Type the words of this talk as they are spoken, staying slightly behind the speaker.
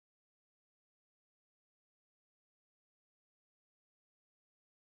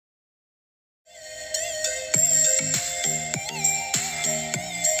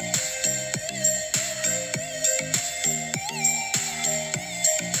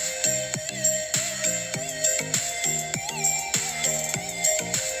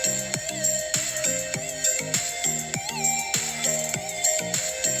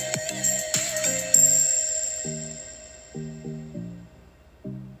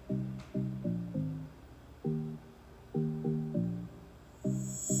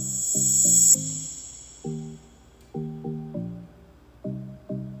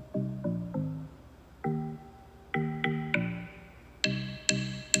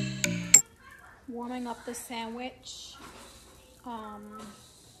warming up the sandwich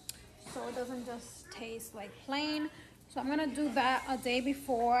so it doesn't just taste like plain. So I'm gonna do that a day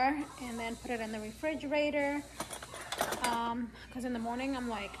before and then put it in the refrigerator because in the morning I'm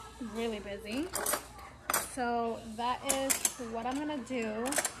like really busy. So that is what I'm gonna do.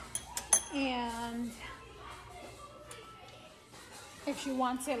 And if she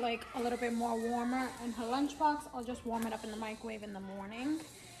wants it like a little bit more warmer in her lunchbox, I'll just warm it up in the microwave in the morning.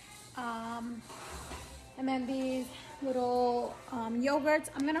 And then these little yogurts,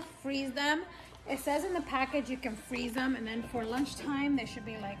 I'm gonna freeze them. It says in the package you can freeze them, and then for lunchtime they should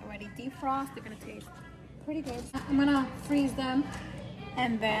be like already defrost. They're gonna taste pretty good. I'm gonna freeze them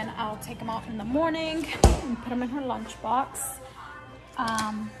and then I'll take them out in the morning and put them in her lunchbox.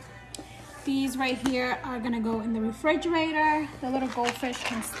 These right here are gonna go in the refrigerator. The little goldfish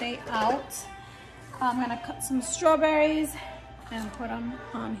can stay out. I'm gonna cut some strawberries and put them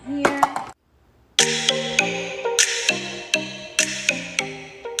on here.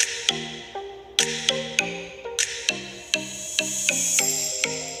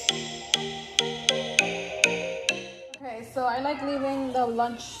 Okay, so I like leaving the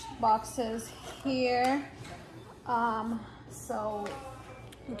lunch boxes here so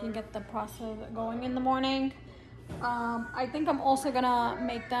we can get the process going in the morning. I think I'm also gonna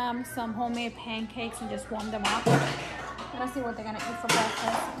make them some homemade pancakes and just warm them up. I'm gonna see what they're gonna eat for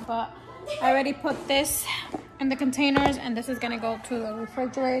breakfast, but I already put this in the containers and this is gonna go to the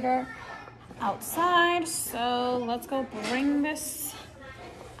refrigerator outside. So let's go bring this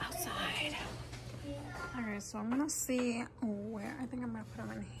outside. Okay, so I'm gonna see where, I think I'm gonna put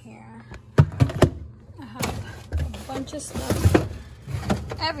them in here. I have a bunch of stuff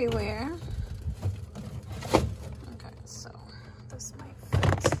everywhere. Okay, so this might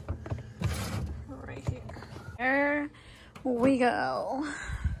fit right here. There we go.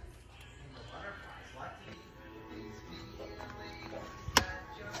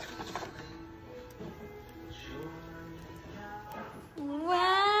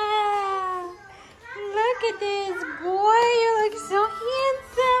 Wow! Look at this, boy. You look so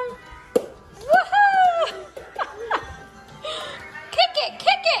handsome. Woohoo! Kick it,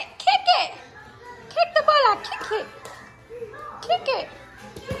 kick it, kick it. Kick the ball out, kick it. Kick it.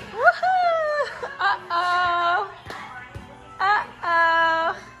 Woohoo! Uh-oh.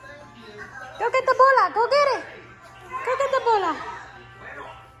 Uh-oh. Go get the bola, go get it. Go get the bola.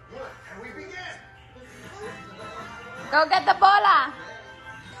 Go get the bola.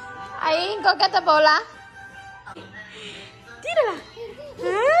 Ahí, go get the bola. Tírala.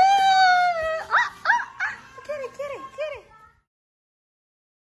 Get it, get it, get it.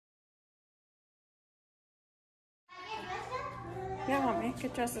 Yeah, mommy,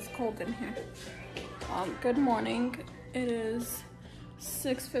 get dressed. It's cold in here. Good morning. It is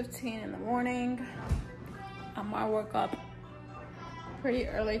 6:15 in the morning. I woke up pretty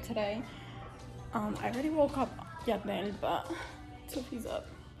early today. I already woke up Yandel, but Sophie's up.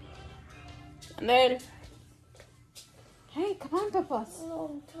 Yandel. Hey, come on, Papas. Oh,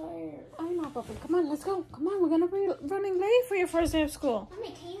 I'm tired. I know, Papa. Come on, let's go. Come on, we're gonna be running late for your first day of school.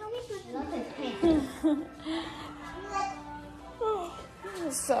 Mommy, can you help me put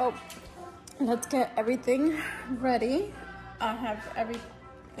this? So, let's get everything ready. I have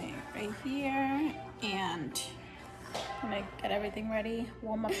everything right here, and I'm gonna get everything ready,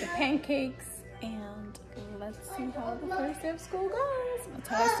 warm up the pancakes, and let's see how the first day of school goes.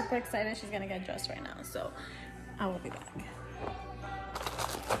 Natalia's super excited. She's gonna get dressed right now, so I will be back.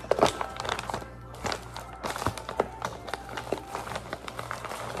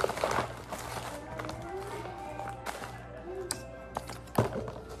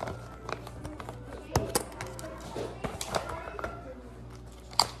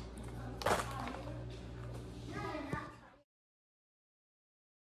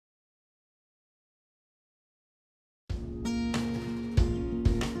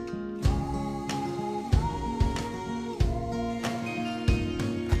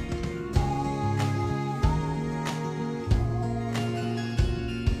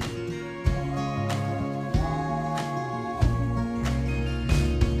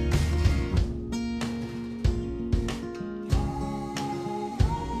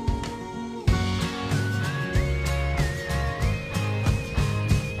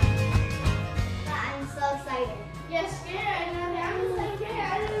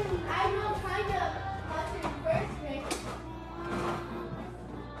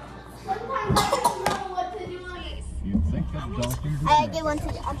 I get one to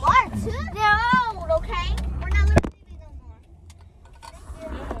Amar too. They're old, okay? We're not little babies no more. Thank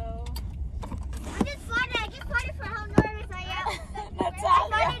you. I'm just farting. I get farted for how nervous I am. That's I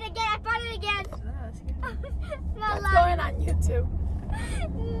farted again. I farted again.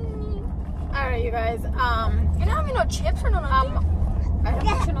 right, you guys. You don't have any no chips or no nothing? I don't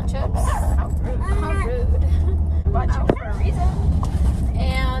want you no chips. How rude. How rude. Bought you for a reason.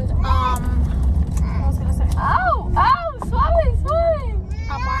 And what was I gonna say? Oh, swelling.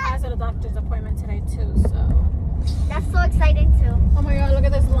 Amar has a doctor's appointment today too, so. That's so exciting too. Oh my god, look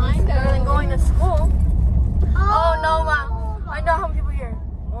at this line Better than there. going to school. Oh no, Mom. I know how many people here.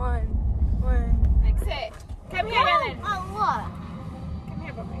 One. Fix it. Come here, Helen. Oh, what? Come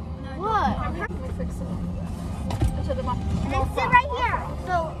here, baby. What? Come here. Let me fix it. To the bottom. Let's sit right here.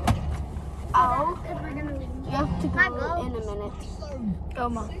 So, Oh. because we're gonna leave. You have to My go goat. in a minute. Go,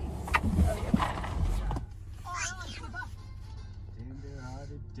 Mom.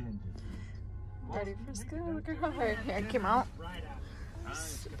 Ready for school? Look at how her hair came out.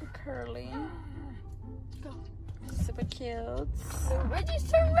 Super curly. Super cute. Reggie's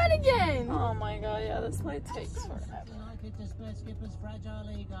turned red again. Oh my god, yeah, this light takes forever.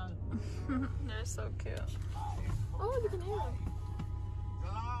 They're so cute. Oh, you can hear them.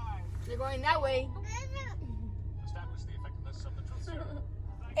 They're going that way.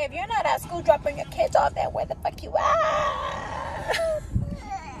 If you're not at school dropping your kids off there, where the fuck you at?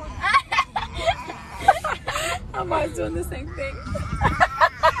 I'm always doing the same thing.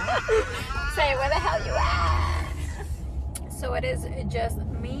 Say, where the hell you at? So it is just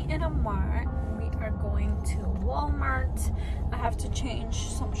me and Amar. We are going to Walmart. I have to change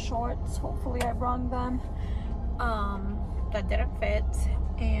some shorts. Hopefully I brought them. That didn't fit.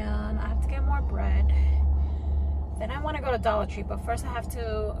 And I have to get more bread. Then I want to go to Dollar Tree, but first I have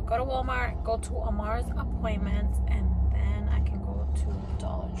to go to Walmart, go to Amar's appointment, and then I can go to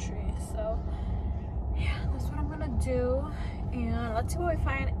Dollar Tree. So yeah, that's what I'm gonna do. And let's see what we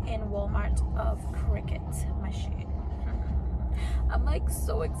find in Walmart of Cricut machine. I'm like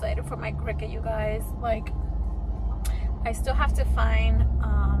so excited for my Cricut, you guys. Like, I still have to find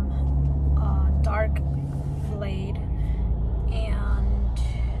a dark blade and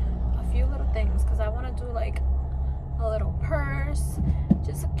a few little things, because I want to do like a little purse,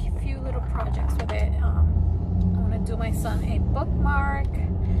 just a few little projects with it. I want to do my son a bookmark.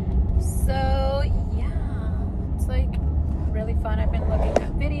 So yeah, it's like really fun. I've been looking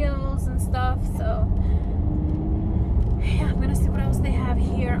at videos and stuff, so yeah, I'm gonna see what else they have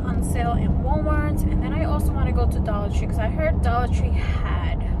here on sale in Walmart. And then I also want to go to Dollar Tree, because I heard Dollar Tree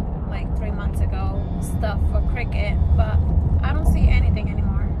had like 3 months ago stuff for Cricut, but I don't see anything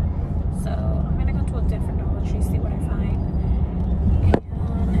anymore. So I'm gonna go to a different Dollar Tree, see what I find.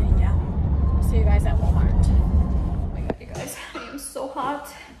 And yeah, I'll see you guys at Walmart. Oh my god, you guys, I am so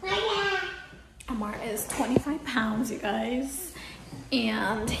hot. Amar is 25 pounds, you guys,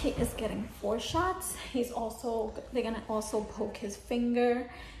 and he is getting 4 shots. They're gonna also poke his finger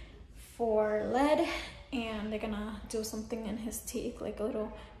for lead, and they're gonna do something in his teeth, like a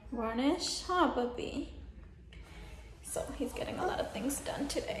little varnish. Huh, puppy? So he's getting a lot of things done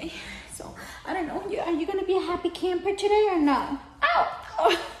today. So I don't know, are you gonna be a happy camper today or no? Ow!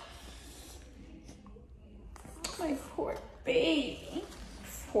 Oh. My poor baby.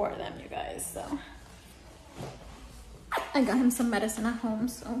 4 of them, you guys. So I got him some medicine at home,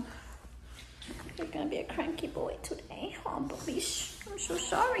 so he's gonna be a cranky boy today. Oh, baby, I'm so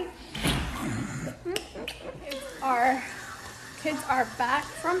sorry. Our kids are back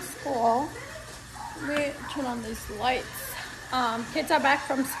from school. Let me turn on these lights. Kids are back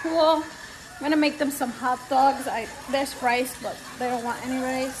from school. I'm gonna make them some hot dogs. There's rice, but they don't want any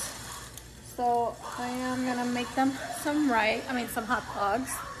rice. So I am gonna make them some hot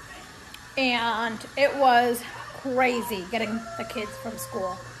dogs. And it was crazy getting the kids from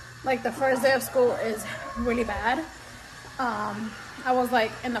school. Like, the first day of school is really bad. I was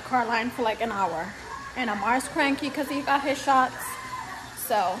like in the car line for like an hour. And Amar's cranky because he got his shots.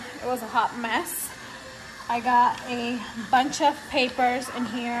 So it was a hot mess. I got a bunch of papers in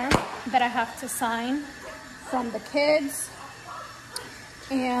here that I have to sign from the kids.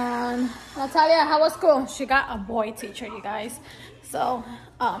 And Natalia, how was school? She got a boy teacher, you guys. So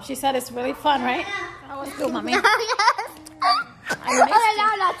she said it's really fun, right? How was school, mommy? Yes. I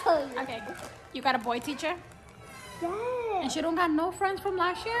missed you. Okay, you got a boy teacher? Yes. And she don't got no friends from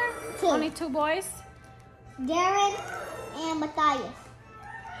last year? 2. Only 2 boys? Darren and Matthias.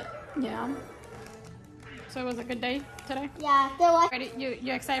 Yeah. So it was a good day today? Yeah, they're watching. Ready?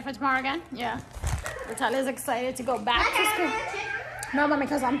 You excited for tomorrow again? Yeah. Natalia's excited to go back to school. No, mommy,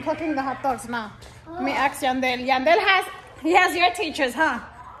 because I'm cooking the hot dogs now. Let me ask Yandel. Yandel has your teachers, huh?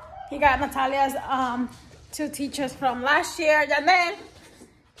 He got Natalia's 2 teachers from last year. Yandel,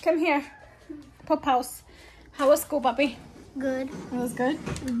 come here. Pop house. How was school, puppy? Good. It was good?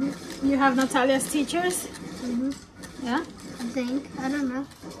 Mm-hmm. You have Natalia's teachers? Mm-hmm. Yeah? I think. I don't know.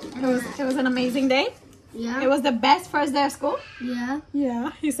 It was an amazing day. Yeah. It was the best first day of school. Yeah.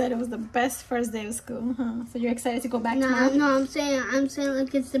 Yeah, he said it was the best first day of school. Huh? So you're excited to go back tomorrow? No, I'm saying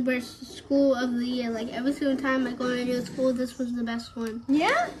like it's the best school of the year. Like every single time I go to a new school, this was the best one.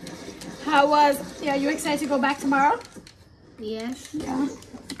 Yeah. Yeah, you excited to go back tomorrow? Yes. Yeah.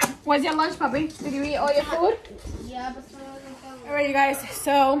 What's your lunch, puppy? Did you eat all your food? Yeah, but Alright, you guys.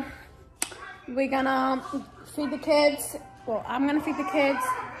 So we're gonna feed the kids. Well, I'm gonna feed the kids,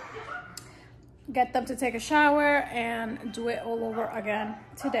 get them to take a shower, and do it all over again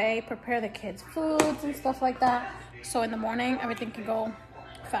today. Prepare the kids' foods and stuff like that. So in the morning, everything can go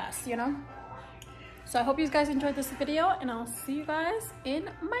fast, you know? So I hope you guys enjoyed this video, and I'll see you guys in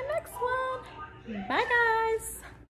my next one. Bye, guys.